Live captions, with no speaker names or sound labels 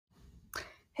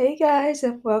Hey guys,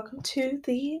 and welcome to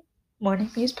the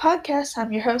Morning Muse podcast.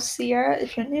 I'm your host, Sierra,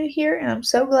 if you're new here, and I'm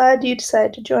so glad you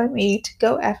decided to join me to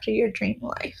go after your dream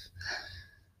life.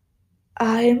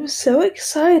 I am so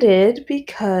excited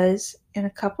because in a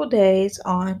couple days,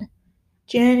 on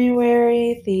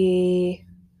January the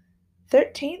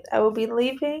 13th, I will be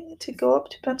leaving to go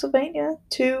up to Pennsylvania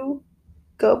to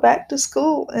go back to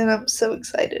school, and I'm so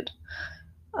excited.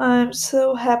 I'm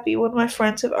so happy. One of my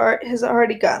friends has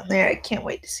already gotten there. I can't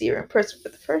wait to see her in person for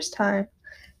the first time.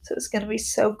 So it's gonna be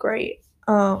so great.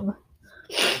 I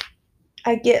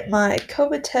get my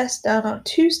COVID test done on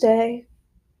Tuesday,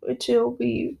 which will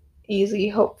be easy,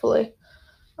 hopefully.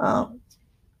 Um,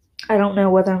 I don't know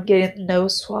whether I'm getting the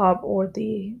nose swab or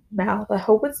the mouth. I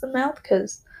hope it's the mouth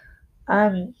because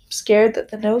I'm scared that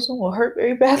the nose one will hurt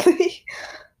very badly.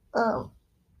 um,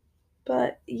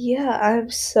 But yeah, I'm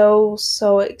so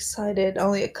excited.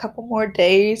 Only a couple more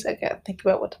days. I gotta think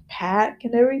about what to pack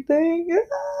and everything.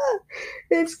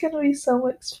 It's gonna be so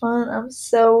much fun. I'm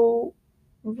so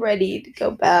ready to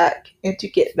go back and to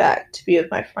get back to be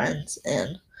with my friends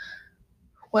and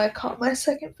what I call my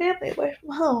second family away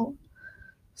from home.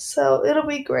 So it'll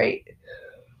be great.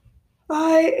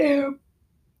 I am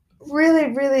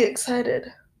really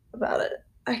excited about it.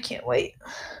 I can't wait.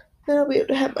 Then I'll be able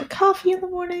to have my coffee in the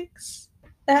mornings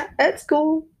at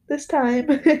school this time.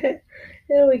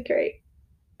 It'll be great.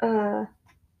 Uh,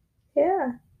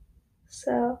 yeah.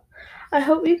 So I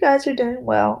hope you guys are doing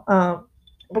well. I'm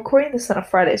recording this on a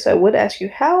Friday, so I would ask you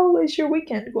how is your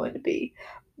weekend going to be?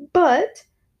 But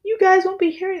you guys won't be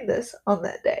hearing this on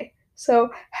that day. So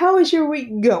how is your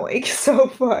week going so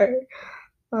far?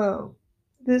 Um,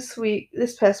 this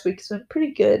past week has been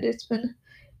pretty good. It's been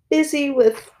busy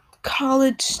with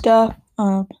college stuff.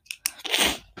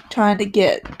 Trying to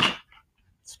get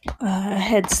a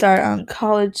head start on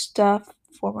college stuff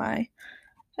for my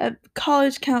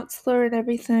college counselor and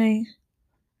everything.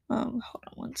 Hold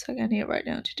on one second. I need to write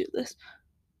down to do this.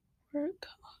 Work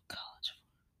college.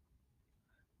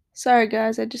 Sorry,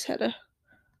 guys. I just had to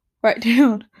write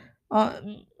down.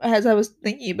 As I was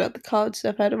thinking about the college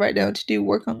stuff, I had to write down to do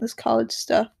work on this college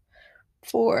stuff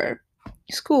for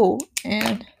school,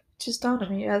 and it just dawned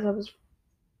on me as I was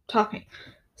talking.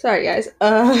 Sorry, guys.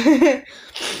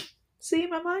 See,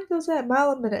 my mind goes at a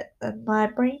mile a minute, and my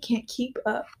brain can't keep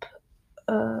up.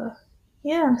 Uh,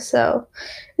 yeah, so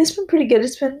it's been pretty good.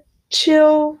 It's been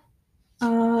chill.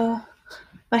 My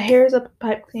hair is up at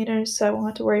pipe cleaners, so I won't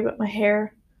have to worry about my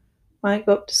hair when I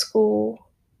go up to school.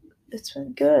 It's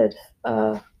been good.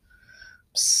 I'm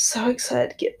so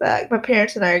excited to get back. My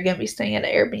parents and I are going to be staying at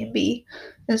an Airbnb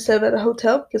instead of at a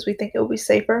hotel because we think it will be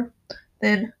safer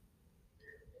than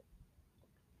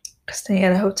staying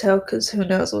at a hotel because who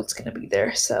knows what's going to be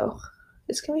there. So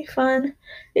it's going to be fun.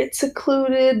 It's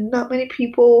secluded, not many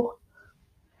people.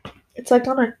 It's like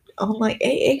on like 8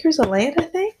 acres of land, I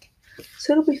think.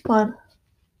 So it'll be fun.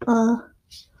 Uh,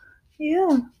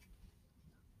 yeah,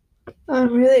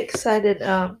 I'm really excited.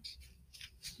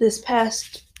 This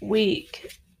past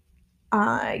week,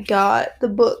 I got the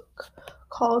book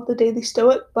called The Daily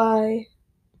Stoic by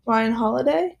Ryan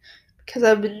Holiday because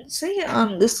I've been seeing it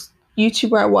on this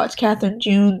YouTuber I watch, Catherine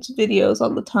June's videos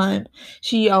all the time.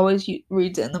 She always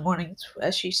reads it in the mornings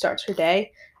as she starts her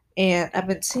day, and I've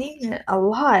been seeing it a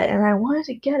lot, and I wanted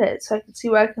to get it so I could see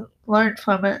what I can learn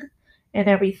from it and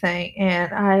everything,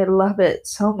 and I love it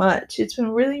so much. It's been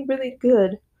really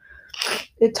good.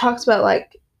 It talks about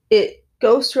it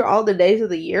goes through all the days of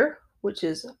the year, which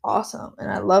is awesome,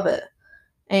 and I love it.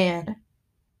 And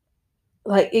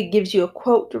it gives you a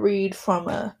quote to read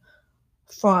from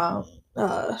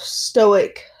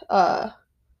Stoic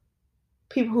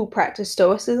people who practice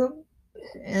Stoicism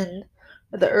in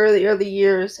the early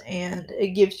years, and it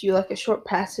gives you like a short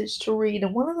passage to read.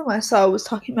 And one of them I saw was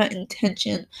talking about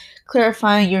intention,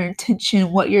 clarifying your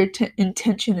intention, what your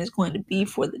intention is going to be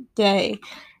for the day.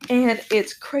 And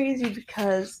it's crazy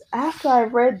because after I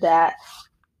read that,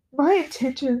 my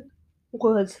intention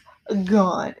was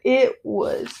gone. It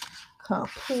was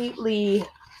completely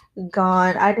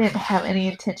gone. I didn't have any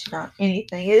intention on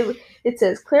anything. It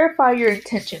says clarify your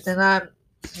intentions, and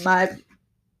my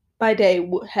my day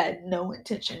had no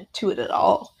intention to it at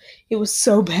all. It was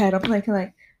so bad. I'm like,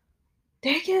 dang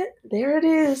it, there it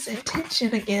is,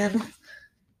 intention again.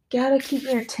 Gotta keep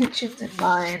your intentions in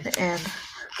mind, and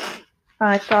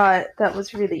I thought that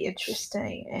was really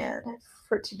interesting. And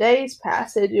for today's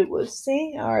passage, it was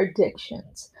seeing our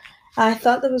addictions. I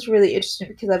thought that was really interesting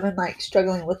because I've been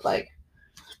struggling with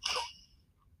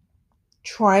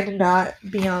trying to not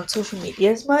be on social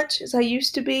media as much as I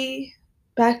used to be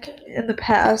back in the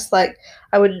past, like,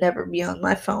 I would never be on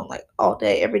my phone, like, all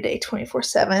day, every day,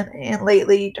 24/7, and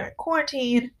lately, during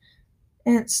quarantine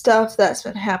and stuff, that's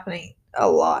been happening a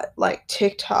lot, like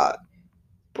TikTok.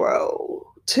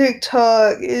 Bro,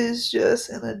 TikTok is just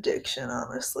an addiction,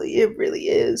 honestly, it really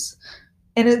is,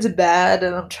 and it's bad,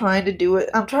 and I'm trying to do it.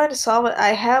 I'm trying to solve it.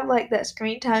 I have, like, that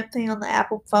screen time thing on the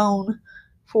Apple phone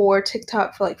for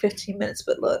TikTok for, like, 15 minutes,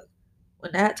 but look,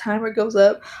 when that timer goes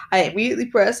up, I immediately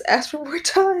press ask for more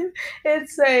time and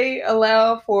say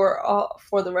allow for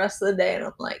the rest of the day, and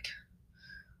I'm like,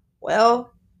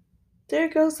 well, there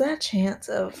goes that chance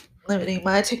of limiting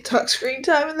my TikTok screen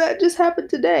time, and that just happened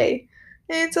today.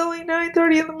 And it's only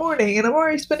 9:30 in the morning, and I'm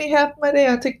already spending half my day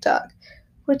on TikTok,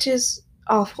 which is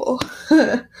awful.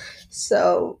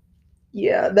 So,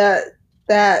 yeah,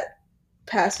 that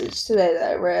passage today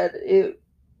that I read, it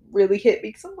really hit me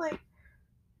because I'm like,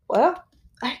 well,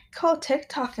 I can call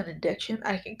TikTok an addiction.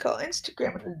 I can call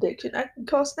Instagram an addiction. I can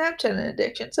call Snapchat an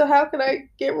addiction. So how can I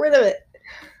get rid of it?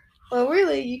 Well,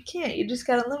 really, you can't. You just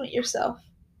gotta limit yourself.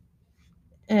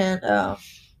 And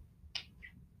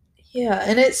yeah,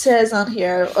 and it says on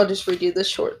here, I'll just read you the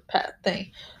short pat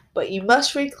thing. But you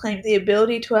must reclaim the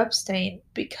ability to abstain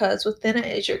because within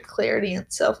it is your clarity and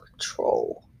self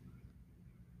control.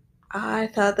 I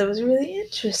thought that was really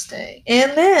interesting.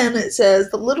 And then it says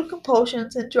the little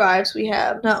compulsions and drives we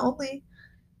have not only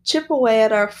chip away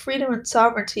at our freedom and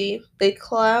sovereignty, they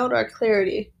cloud our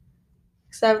clarity.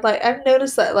 Because I've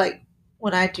noticed that like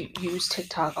when I do use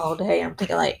TikTok all day, I'm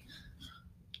thinking like,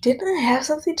 didn't I have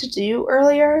something to do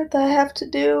earlier that I have to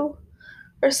do?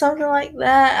 Or something like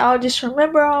that. I'll just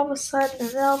remember all of a sudden and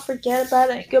then I'll forget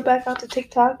about it and go back onto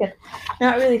TikTok and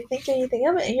not really think anything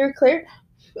of it. And you're clear.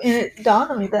 And it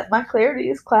dawned on me that my clarity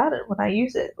is clouded when I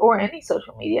use it or any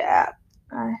social media app.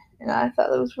 And I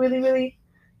thought that was really, really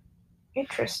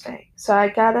interesting. So I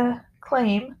gotta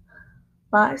claim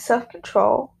my self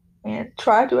control and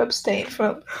try to abstain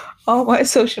from all my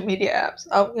social media apps.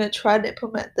 I'm gonna try to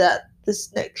implement that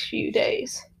this next few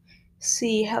days.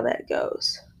 See how that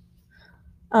goes.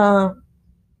 Um,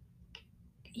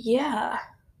 yeah,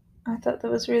 I thought that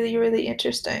was really, really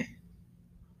interesting.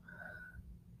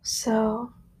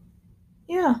 So,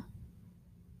 yeah.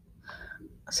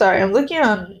 Sorry, I'm looking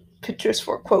on Pinterest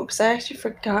for a quote because I actually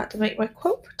forgot to make my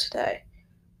quote for today.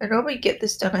 I normally get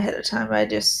this done ahead of time, but I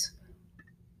just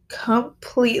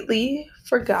completely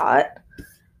forgot.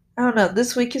 I don't know.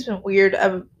 This week has been weird.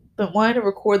 I've been wanting to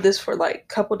record this for like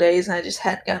a couple days and I just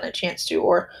hadn't gotten a chance to,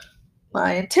 or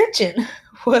my intention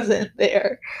wasn't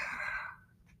there.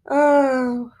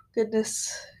 Oh,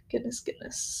 goodness. Goodness,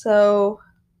 goodness. So,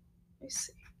 let me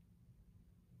see.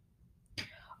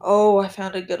 Oh, I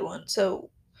found a good one. So,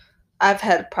 I've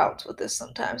had problems with this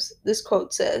sometimes. This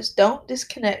quote says, "Don't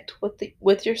disconnect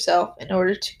with yourself in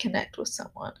order to connect with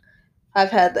someone." I've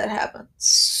had that happen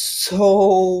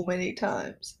so many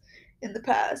times in the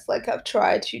past. Like I've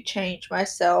tried to change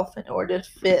myself in order to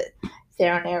fit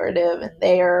their narrative and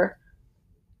their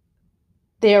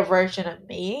version of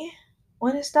me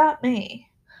when it's not me.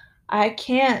 I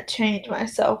can't change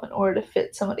myself in order to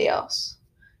fit somebody else,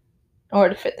 in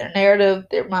order to fit their narrative,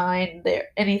 their mind, their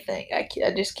anything. I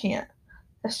just can't.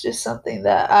 That's just something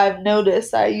that I've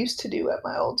noticed I used to do at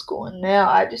my old school, and now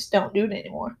I just don't do it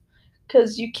anymore.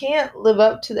 Because you can't live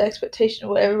up to the expectation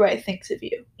of what everybody thinks of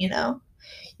you, you know?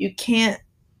 You can't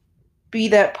be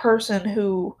that person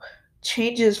who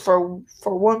changes for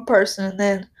one person and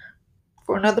then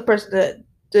for another person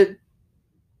that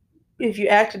if you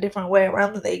act a different way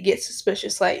around them, they get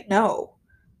suspicious. Like, no,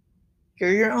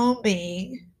 you're your own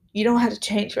being. You don't have to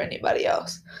change for anybody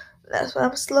else. That's what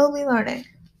I'm slowly learning.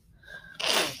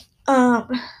 Um,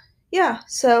 yeah,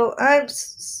 so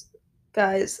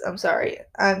guys, I'm sorry.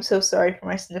 I'm so sorry for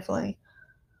my sniffling.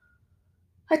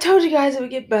 I told you guys it would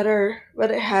get better,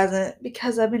 but it hasn't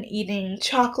because I've been eating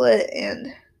chocolate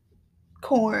and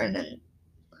corn and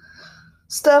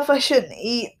stuff I shouldn't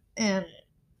eat, and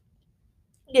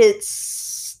it's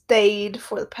stayed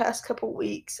for the past couple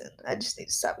weeks, and I just need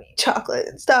to stop eating chocolate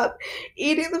and stop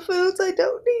eating the foods I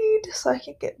don't need so I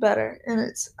can get better.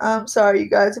 And I'm sorry, you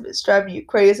guys, if it's driving you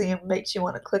crazy and makes you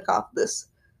want to click off this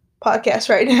podcast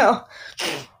right now.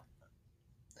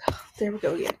 There we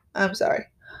go again. I'm sorry.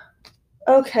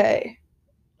 Okay,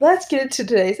 let's get into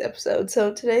today's episode.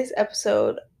 So, today's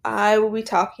episode, I will be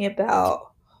talking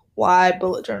about why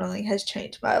bullet journaling has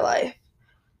changed my life.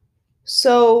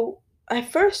 So, I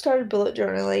first started bullet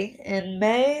journaling in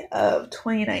May of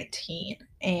 2019,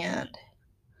 and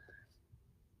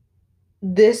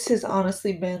this has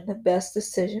honestly been the best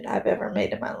decision I've ever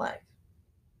made in my life.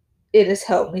 It has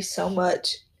helped me so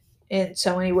much in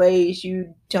so many ways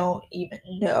you don't even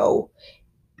know.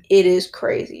 it is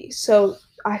crazy. So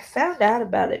I found out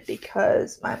about it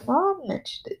because my mom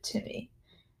mentioned it to me.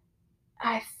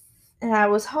 I and I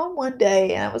was home one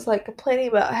day and I was like complaining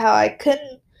about how I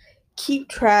couldn't keep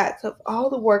track of all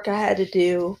the work I had to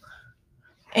do,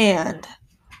 and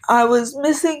I was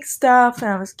missing stuff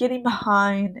and I was getting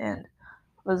behind and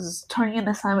was turning in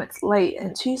assignments late.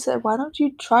 And she said, "Why don't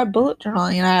you try bullet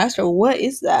journaling?" And I asked her, "What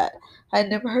is that?" I had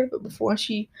never heard of it before. And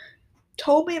she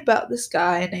told me about this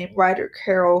guy named Ryder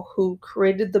Carroll who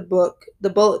created the book, The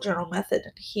Bullet Journal Method,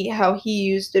 and how he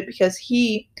used it because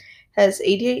he has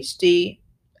ADHD.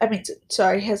 I mean,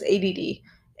 sorry, he has ADD,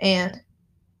 and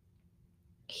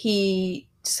he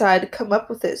decided to come up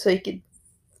with it so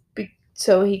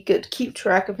he could keep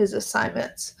track of his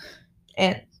assignments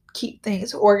and keep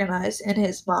things organized in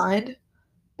his mind,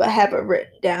 but have it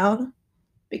written down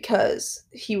because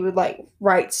he would like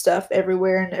write stuff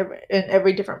everywhere and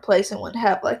every different place and would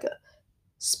have like a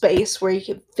space where you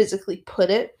could physically put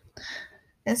it.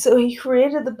 And so he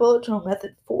created the bullet journal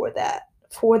method for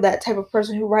that type of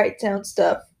person who writes down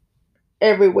stuff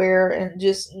everywhere and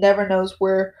just never knows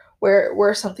where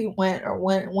something went or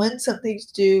when something's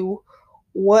due,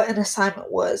 what an assignment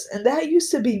was. And that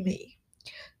used to be me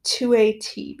to a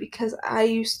T because I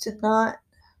used to not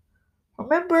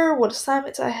remember what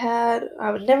assignments I had. I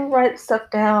would never write stuff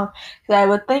down because I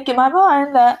would think in my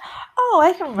mind that, oh,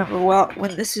 I can remember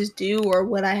when this is due or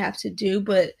what I have to do,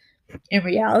 but in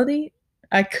reality,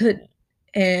 I couldn't.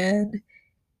 And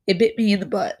it bit me in the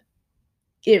butt.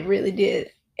 It really did.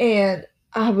 And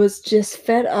I was just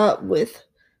fed up with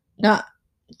not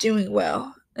doing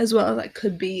well as I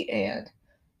could be. And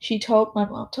my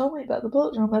mom told me about the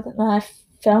bullet journal method, and I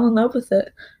fell in love with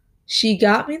it. She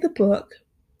got me the book.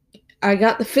 I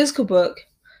got the physical book.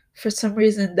 For some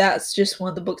reason, that's just one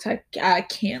of the books I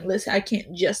can't listen. I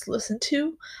can't just listen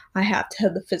to. I have to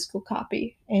have the physical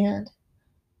copy. And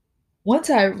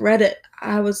once I read it,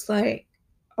 I was like,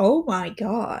 oh my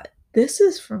God, this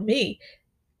is for me.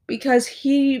 Because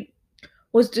he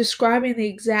was describing the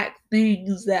exact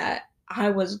things that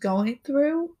I was going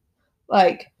through.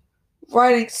 Like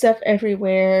writing stuff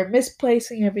everywhere,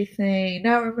 misplacing everything,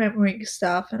 not remembering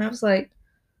stuff. And I was like,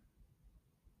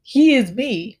 he is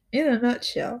me in a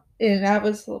nutshell. And I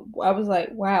was like,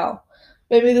 wow,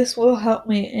 maybe this will help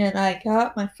me. And I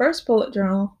got my first bullet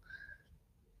journal.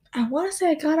 I want to say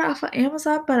I got it off of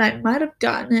Amazon, but I might have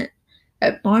gotten it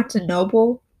at Barnes and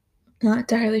Noble. Not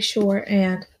entirely sure.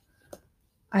 And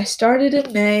I started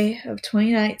in May of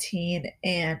 2019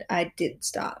 and I didn't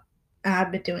stop.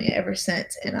 I've been doing it ever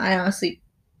since. And I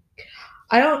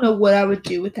don't know what I would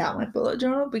do without my bullet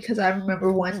journal because I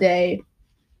remember one day,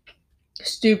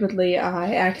 stupidly,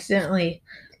 I accidentally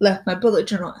left my bullet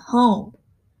journal at home.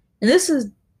 And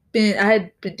I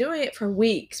had been doing it for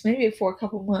weeks, maybe for a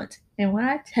couple months. And when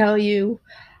I tell you,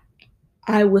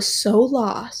 I was so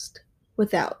lost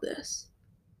without this.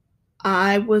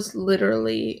 I was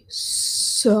literally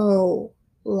so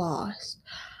lost.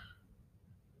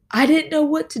 I didn't know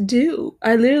what to do.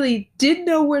 I literally didn't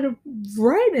know where to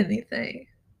write anything.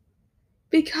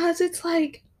 Because it's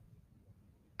like,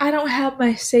 I don't have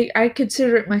I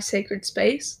consider it my sacred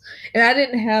space. And I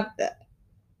didn't have that.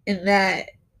 And that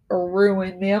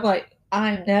ruined me. I'm like,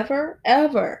 I'm never,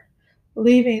 ever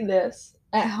leaving this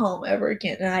at home ever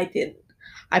again. And I didn't.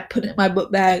 I put it in my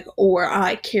book bag or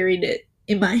I carried it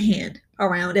in my hand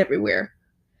around everywhere.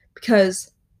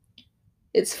 Because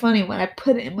it's funny, when I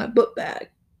put it in my book bag,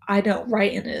 I don't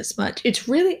write in it as much. It's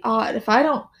really odd. If I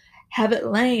don't have it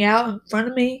laying out in front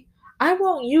of me, I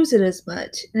won't use it as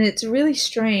much. And it's really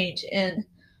strange. And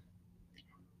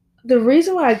the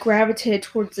reason why I gravitated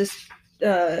towards this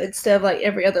instead of like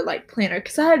every other like planner,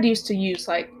 because I had used to use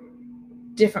like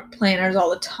different planners all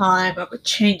the time. I would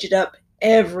change it up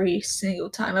every single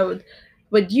time. I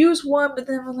would use one, but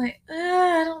then I'm like,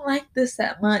 I don't like this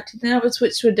that much. And then I would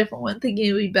switch to a different one, thinking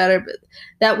it would be better, but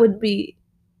that wouldn't be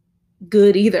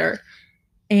good either.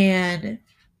 And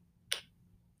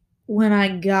when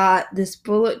I got this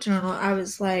bullet journal, I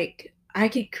was like, I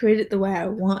can create it the way I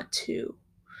want to.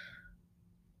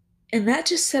 And that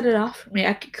just set it off for me.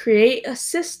 I could create a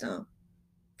system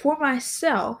for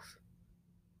myself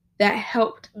that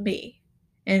helped me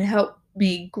and helped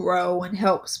me grow and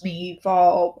helps me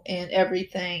evolve and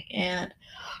everything. And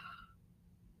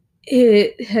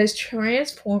it has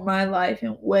transformed my life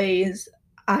in ways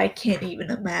I can't even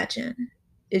imagine.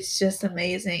 It's just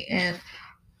amazing. And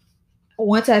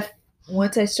once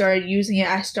I started using it,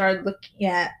 I started looking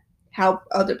at how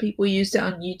other people used it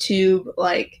on YouTube.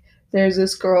 Like there's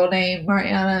this girl named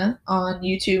Mariana on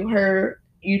YouTube. Her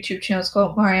YouTube channel is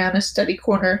called Mariana Study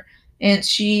Corner, and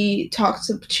she talked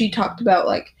about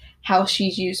like how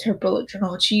she's used her bullet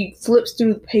journal. She flips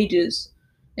through the pages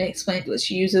and explains what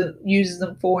she uses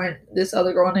them for. And this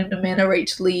other girl named Amanda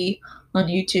Rach Lee on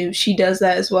YouTube, she does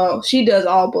that as well. She does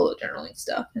all bullet journaling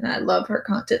stuff, and I love her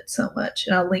content so much.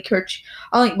 And I'll link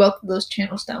both of those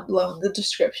channels down below in the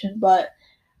description. But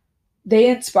they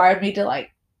inspired me to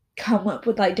like come up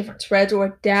with like different threads or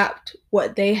adapt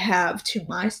what they have to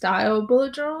my style of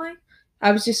bullet journaling.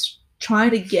 I was just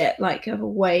trying to get like a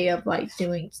way of like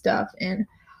doing stuff, and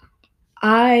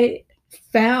I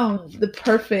found the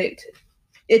perfect.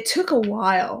 It took a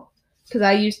while because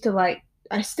I used to like.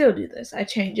 I still do this. I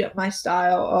change up my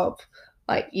style of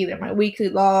like either my weekly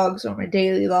logs or my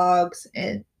daily logs,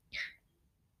 and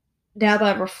now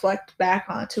that I reflect back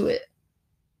onto it,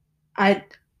 I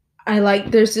I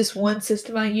like there's this one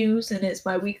system I use, and it's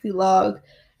my weekly log.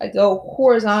 I go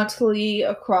horizontally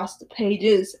across the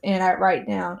pages and I write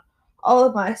down all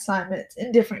of my assignments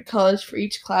in different colors for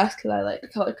each class because I like to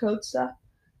color code stuff.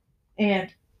 And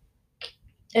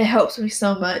it helps me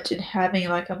so much in having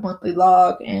like a monthly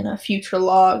log and a future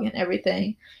log and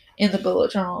everything in the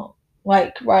bullet journal.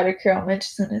 Like Ryder Carroll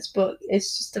mentions in his book,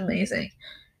 it's just amazing.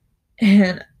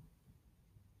 And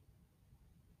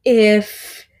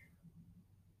if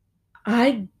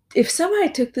I if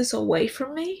somebody took this away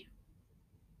from me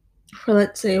for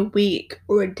let's say a week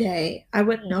or a day, I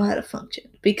wouldn't know how to function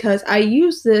because I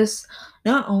use this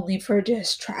not only for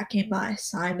just tracking my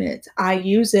assignments, I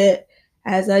use it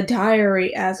as a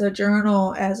diary, as a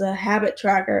journal, as a habit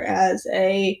tracker, as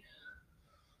a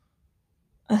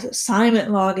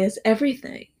assignment log, as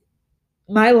everything.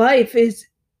 My life is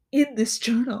in this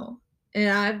journal, and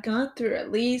I've gone through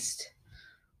at least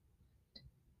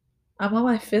I'm on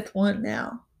my fifth one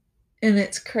now, and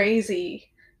it's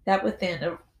crazy that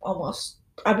within almost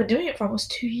I've been doing it for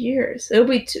almost 2 years. It'll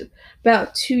be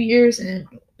about 2 years in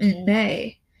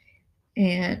May,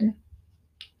 and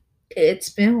it's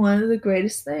been one of the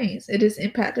greatest things. It has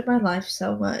impacted my life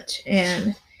so much,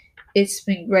 and it's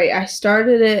been great. I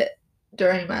started it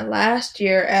during my last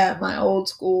year at my old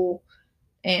school,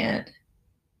 and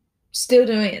still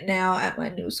doing it now at my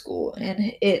new school,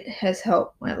 and it has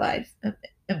helped my life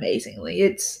amazingly.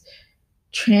 It's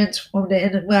transformed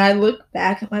it. And when I look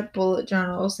back at my bullet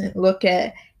journals and look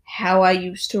at how I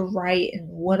used to write and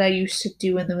what I used to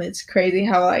do in them, it's crazy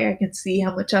how like I can see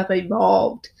how much I've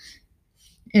evolved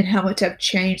and how much I've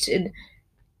changed. And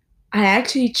I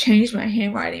actually changed my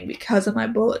handwriting because of my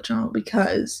bullet journal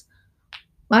because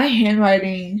my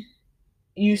handwriting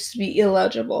used to be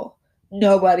illegible.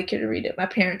 Nobody could read it. My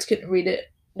parents couldn't read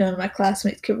it. None of my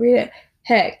classmates could read it.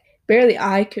 Heck, barely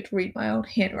I could read my own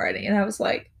handwriting. And I was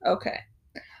like, okay,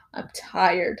 I'm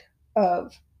tired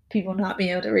of people not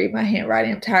being able to read my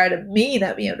handwriting. I'm tired of me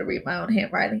not being able to read my own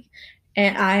handwriting.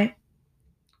 And I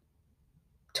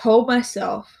told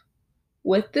myself,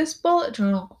 with this bullet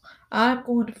journal, I'm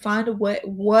going to find a way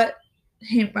what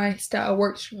handwriting style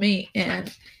works for me.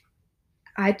 And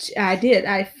I did.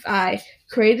 I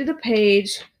created a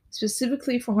page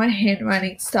specifically for my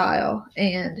handwriting style,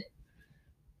 and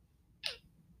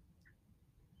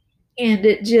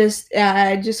it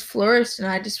just flourished, and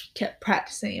I just kept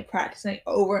practicing and practicing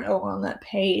over and over on that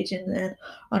page, and then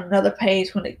on another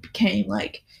page when it became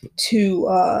like too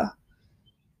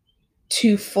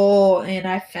full, and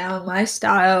I found my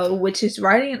style, which is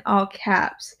writing in all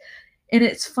caps. And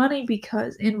it's funny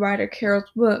because in Ryder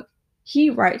Carroll's book, he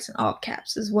writes in all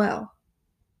caps as well.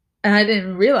 And I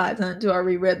didn't realize that until I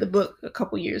reread the book a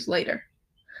couple years later.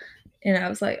 And I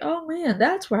was like, oh man,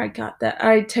 that's where I got that.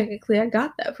 I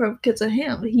got that from because of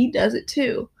him. He does it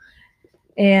too.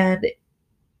 And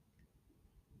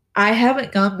I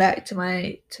haven't gone back to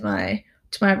my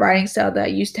writing style that I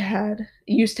used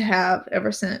to have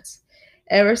ever since.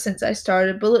 Ever since I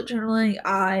started bullet journaling,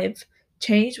 I've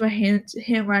changed my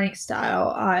handwriting style.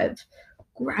 I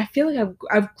feel like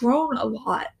I've grown a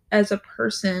lot as a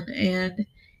person, and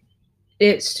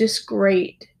it's just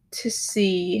great to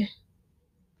see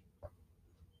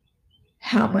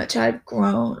how much I've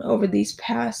grown over these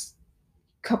past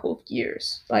couple of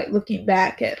years. Like looking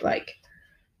back at like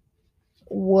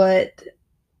what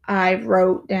I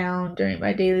wrote down during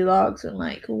my daily logs and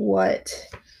like what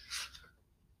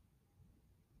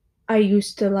I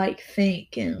used to like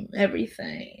think and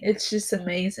everything. It's just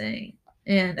amazing.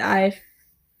 And I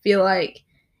feel like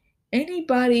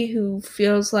anybody who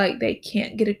feels like they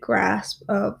can't get a grasp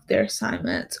of their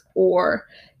assignments, or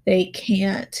they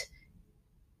can't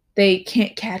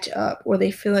catch up, or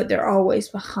they feel like they're always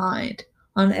behind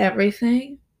on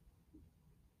everything,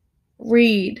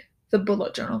 read the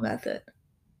bullet journal method.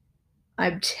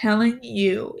 I'm telling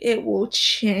you, it will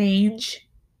change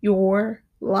your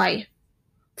life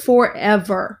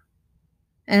forever.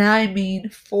 And I mean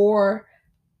forever.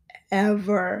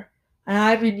 And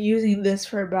I've been using this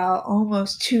for about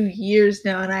almost 2 years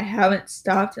now, and I haven't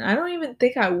stopped. And I don't even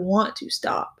think I want to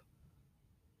stop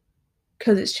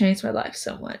because it's changed my life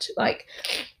so much. Like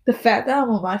the fact that I'm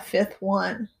on my fifth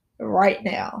one right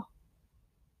now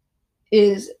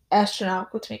is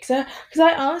astronomical to me. Because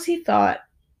I honestly thought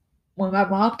when my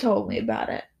mom told me about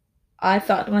it, I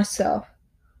thought to myself,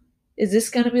 is this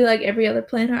going to be like every other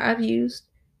planner I've used?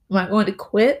 Am I going to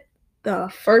quit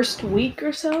the first week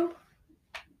or so?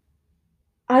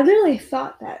 I literally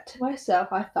thought that to myself.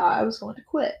 I thought I was going to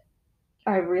quit.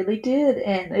 I really did.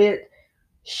 And it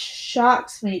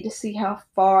shocks me to see how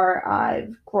far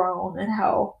I've grown and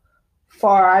how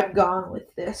far I've gone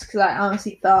with this. Because I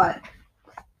honestly thought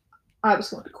I was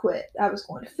going to quit. I was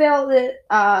going to fail it.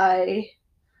 I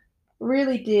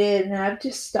really did. And I've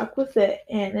just stuck with it.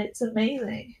 And it's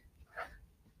amazing.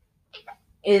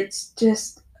 It's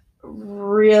just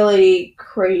really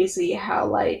crazy how,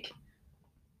 like,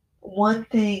 one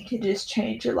thing can just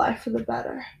change your life for the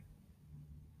better.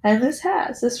 And this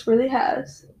really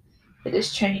has. It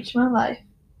has changed my life.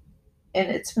 And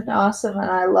it's been awesome. And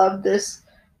I love this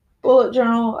bullet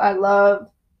journal. I love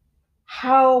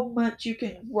how much you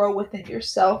can grow within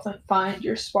yourself and find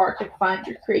your spark and find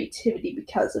your creativity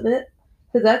because of it.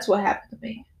 Because that's what happened to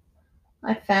me.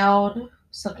 I found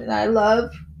something that I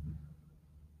love,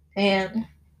 and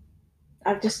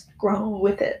I've just grown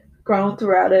with it, grown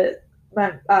throughout it.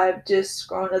 I've just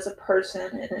grown as a person,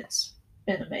 and it's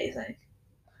been amazing.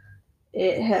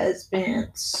 It has been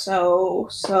so,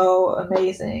 so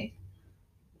amazing.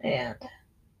 And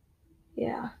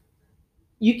yeah.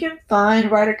 You can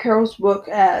find Ryder Carroll's book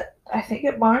I think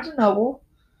at Barnes and Noble.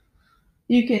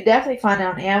 You can definitely find it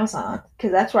on Amazon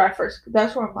because that's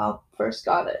where Mom first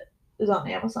got it, is on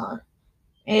Amazon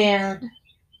and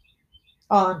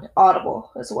on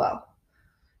Audible as well.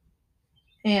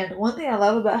 And one thing I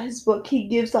love about his book, he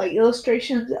gives like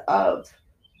illustrations of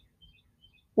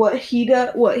what he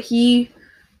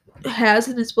has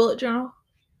in his bullet journal,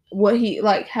 what he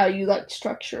like, how you like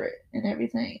structure it and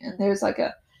everything. And there's like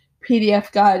a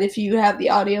PDF guide if you have the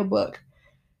audiobook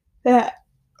that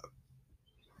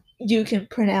you can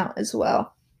print out as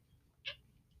well.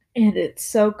 And it's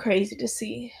so crazy to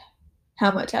see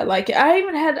how much I like it.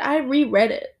 I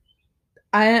reread it.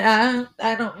 I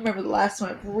don't remember the last time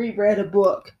I've reread a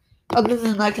book other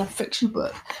than like a fiction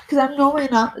book, because I'm normally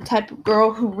not the type of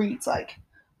girl who reads like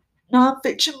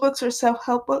nonfiction books or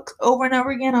self-help books over and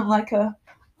over again. I'm like a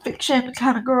fiction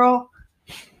kind of girl,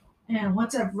 and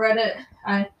once I've read it,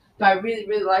 I really,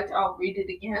 really like it, I'll read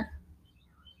it again.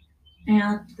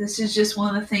 And this is just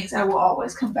one of the things I will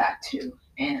always come back to,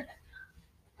 and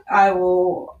I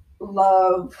will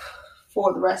love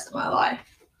for the rest of my life.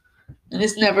 And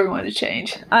it's never going to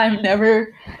change. I'm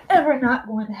never, ever not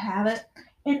going to have it.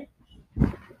 And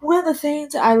one of the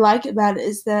things I like about it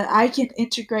is that I can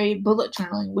integrate bullet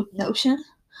journaling with Notion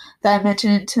that I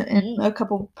mentioned in a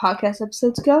couple podcast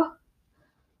episodes ago.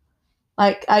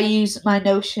 Like, I use my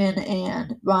Notion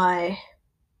and my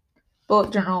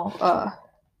bullet journal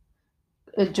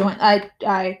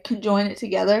I can join it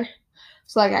together.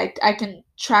 So like I can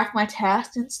track my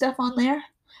tasks and stuff on there,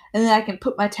 and then I can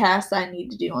put my tasks I need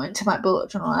to do into my bullet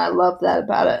journal. And I love that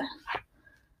about it.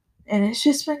 And it's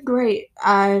just been great.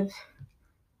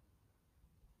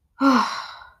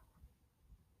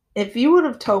 If you would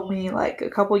have told me like a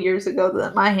couple years ago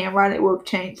that my handwriting would have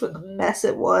changed from the mess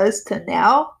it was to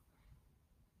now,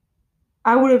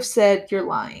 I would have said you're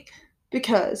lying,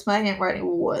 because my handwriting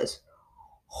was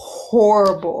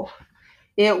horrible.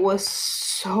 It was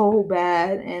so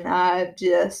bad, and I've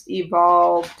just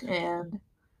evolved, and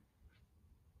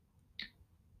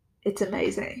it's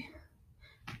amazing.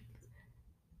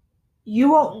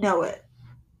 You won't know it.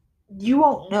 You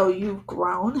won't know you've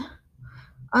grown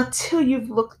until you've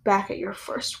looked back at your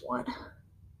first one.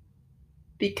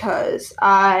 Because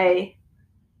I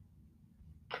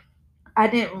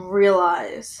didn't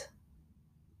realize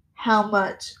how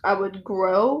much I would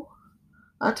grow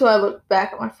until I looked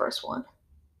back at my first one.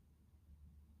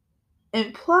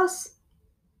 And plus,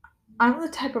 I'm the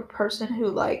type of person who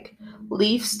like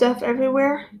leaves stuff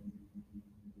everywhere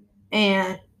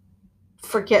and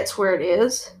forgets where it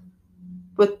is.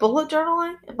 With bullet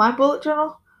journaling, in my bullet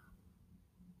journal,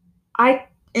 I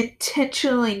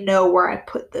intentionally know where I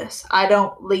put this. I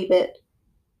don't leave it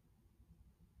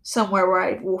somewhere where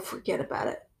I will forget about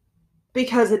it,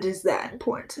 because it is that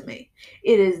important to me.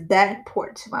 It is that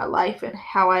important to my life and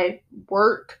how I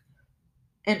work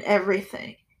and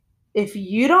everything. If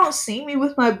you don't see me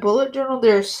with my bullet journal,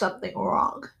 there's something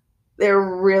wrong.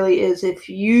 There really is. If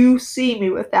you see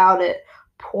me without it,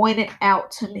 point it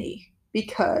out to me.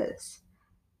 because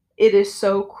it is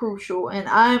so crucial. And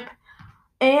I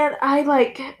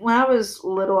like, when I was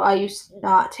little, I used to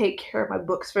not take care of my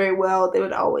books very well. They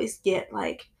would always get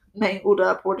like mangled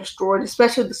up or destroyed,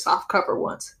 especially the soft cover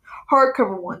ones,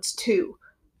 hardcover ones too.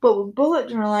 But with bullet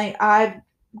journaling, I've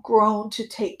grown to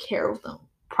take care of them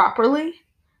properly.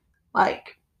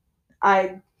 Like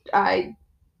I I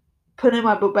put in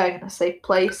my book bag in a safe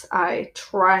place. I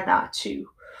try not to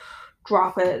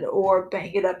drop it or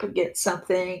bang it up against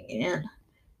something. And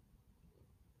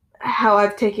how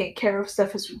I've taken care of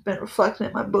stuff has been reflected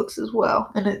in my books as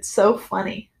well. And it's so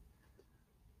funny.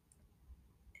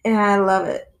 And I love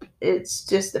it. It's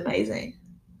just amazing.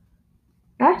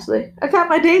 Actually, I got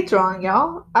my dates wrong,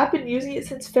 y'all. I've been using it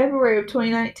since February of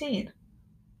 2019.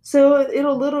 So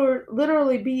it'll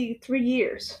literally be 3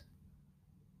 years.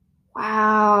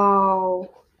 Wow.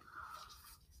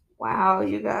 Wow,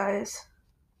 you guys.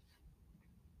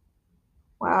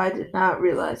 Wow, I did not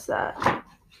realize that.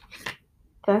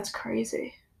 That's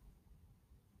crazy.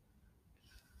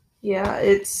 Yeah,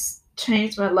 it's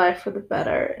changed my life for the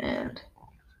better, and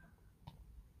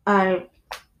I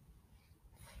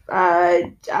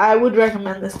I would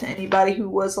recommend this to anybody who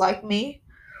was like me,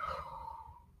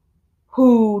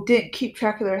 who didn't keep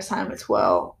track of their assignments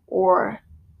well, or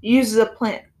uses a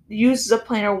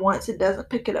planner once and doesn't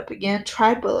pick it up again.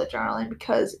 Try bullet journaling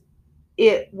because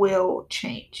it will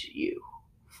change you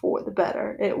for the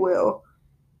better. It will.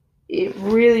 It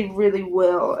really, really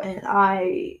will. And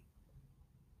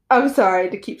I'm sorry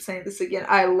to keep saying this again.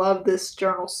 I love this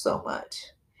journal so much.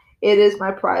 It is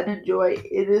my pride and joy.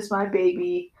 It is my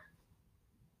baby.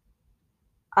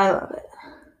 I love it.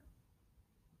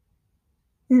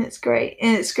 And it's great.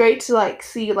 And it's great to like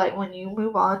see like when you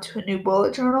move on to a new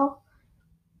bullet journal,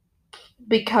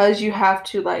 because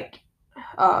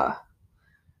uh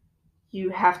you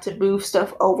have to move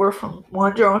stuff over from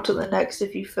one journal to the next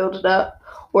if you filled it up,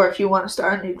 or if you want to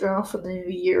start a new journal for the new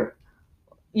year.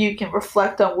 You can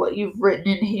reflect on what you've written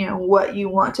in here and what you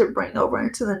want to bring over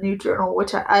into the new journal,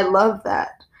 which I love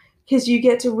that, because you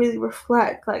get to really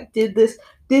reflect, like, did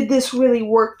this really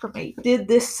work for me? Did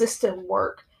this system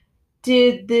work?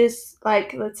 Did this,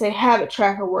 like, let's say, habit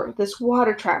tracker work? This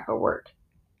water tracker work?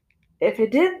 If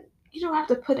it didn't, you don't have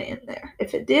to put it in there.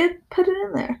 If it did, put it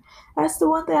in there. That's the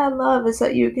one thing I love, is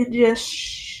that you can just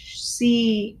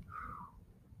see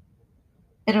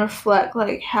and reflect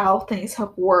like how things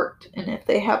have worked and if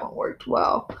they haven't worked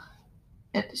well.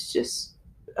 And it's just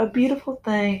a beautiful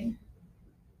thing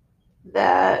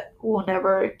that will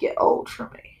never get old for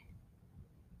me.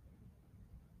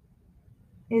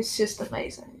 It's just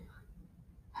amazing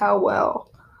how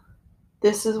well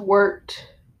this has worked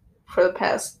for the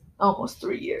past almost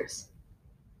 3 years.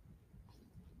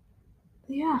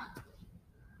 Yeah.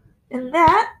 And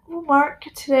that will mark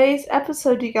today's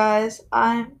episode, you guys.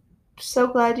 I'm so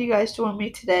glad you guys joined me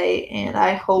today, and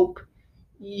I hope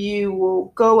you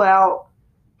will go out,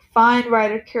 find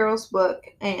Ryder Carroll's book,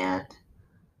 and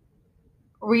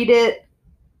read it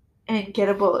and get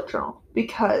a bullet journal,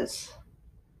 because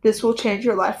this will change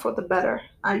your life for the better.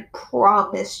 I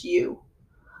promise you.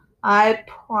 I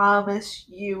promise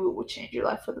you it will change your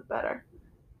life for the better.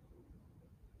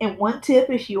 And one tip,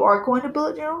 if you are going to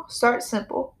bullet journal, start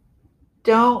simple.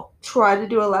 Don't try to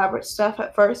do elaborate stuff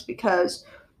at first, because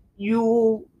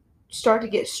you'll start to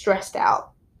get stressed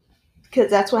out.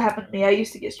 Because that's what happened to me. I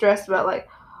used to get stressed about, like,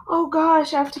 oh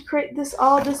gosh, I have to create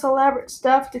all this elaborate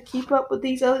stuff to keep up with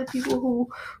these other people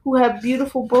who have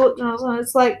beautiful bullet journals. And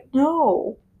it's like,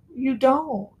 no, you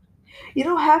don't. You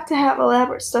don't have to have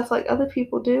elaborate stuff like other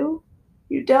people do.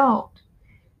 You don't.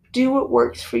 Do what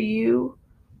works for you.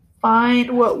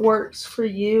 Find what works for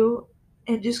you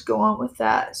and just go on with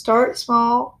that. Start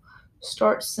small,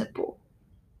 start simple.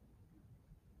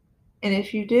 And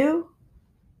if you do,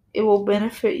 it will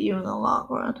benefit you in the long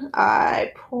run.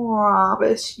 I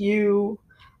promise you.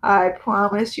 I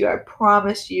promise you. I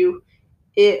promise you.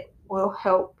 It will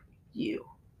help you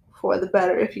for the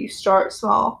better if you start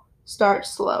small, start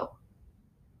slow.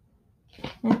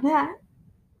 And that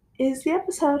is the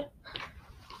episode.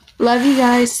 Love you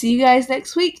guys. See you guys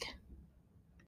next week.